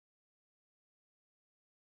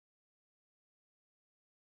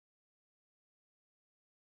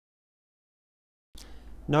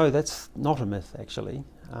No, that's not a myth actually.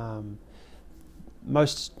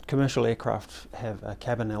 Most commercial aircraft have a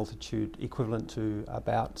cabin altitude equivalent to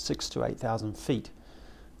about 6,000 to 8,000 feet,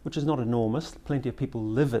 which is not enormous. Plenty of people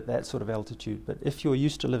live at that sort of altitude, but if you're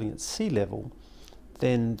used to living at sea level,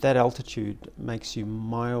 then that altitude makes you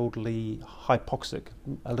mildly hypoxic,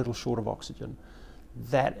 a little short of oxygen.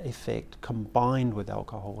 That effect combined with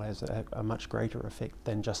alcohol has a much greater effect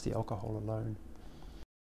than just the alcohol alone.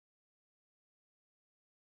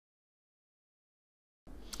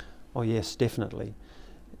 Oh yes, definitely.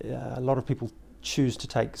 A lot of people choose to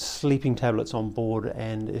take sleeping tablets on board,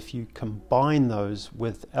 and if you combine those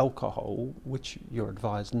with alcohol, which you're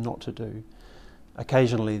advised not to do,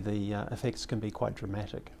 occasionally the effects can be quite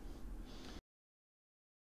dramatic.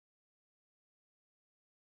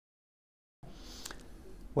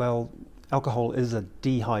 Well, alcohol is a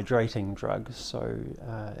dehydrating drug, so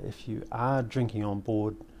if you are drinking on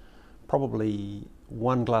board, probably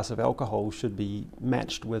one glass of alcohol should be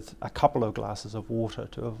matched with a couple of glasses of water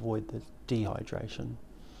to avoid the dehydration.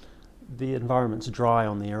 The environment's dry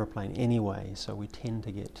on the aeroplane anyway, so we tend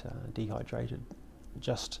to get dehydrated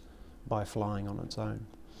just by flying on its own.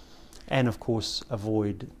 And of course,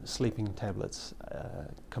 avoid sleeping tablets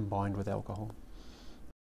combined with alcohol.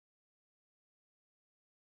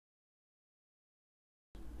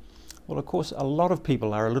 Well, of course, a lot of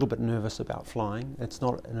people are a little bit nervous about flying. It's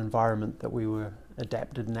not an environment that we were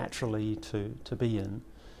adapted naturally to be in.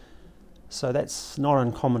 So that's not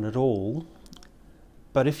uncommon at all.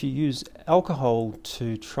 But if you use alcohol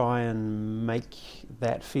to try and make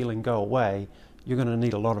that feeling go away, you're going to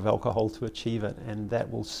need a lot of alcohol to achieve it, and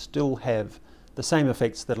that will still have the same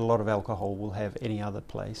effects that a lot of alcohol will have any other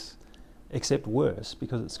place, except worse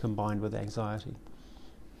because it's combined with anxiety.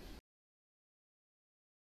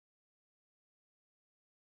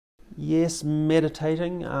 Yes,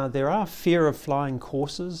 meditating. There are fear of flying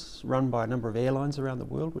courses run by a number of airlines around the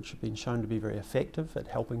world, which have been shown to be very effective at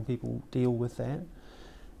helping people deal with that.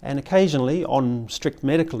 And occasionally, on strict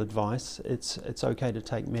medical advice, it's okay to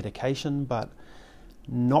take medication, but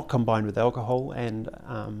not combined with alcohol and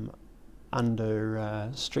under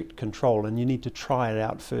strict control. And you need to try it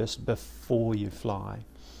out first before you fly.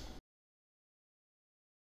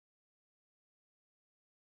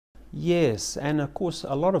 Yes, and of course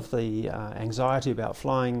a lot of the anxiety about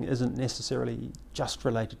flying isn't necessarily just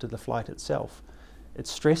related to the flight itself. It's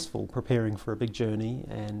stressful preparing for a big journey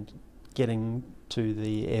and getting to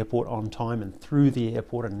the airport on time and through the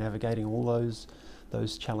airport and navigating all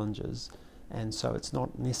those challenges. And so it's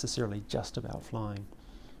not necessarily just about flying.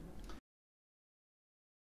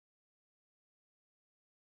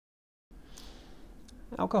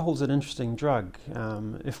 Alcohol's an interesting drug.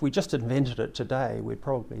 If we just invented it today, we'd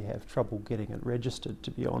probably have trouble getting it registered,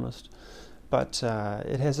 to be honest. But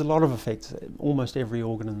it has a lot of effects, almost every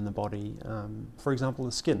organ in the body. For example,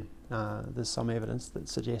 the skin. There's some evidence that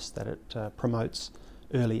suggests that it promotes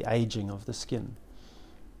early aging of the skin.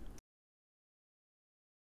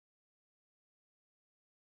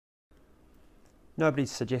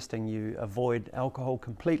 Nobody's suggesting you avoid alcohol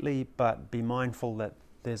completely, but be mindful that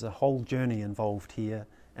there's a whole journey involved here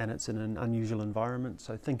and it's in an unusual environment,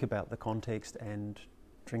 so think about the context and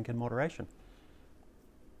drink in moderation.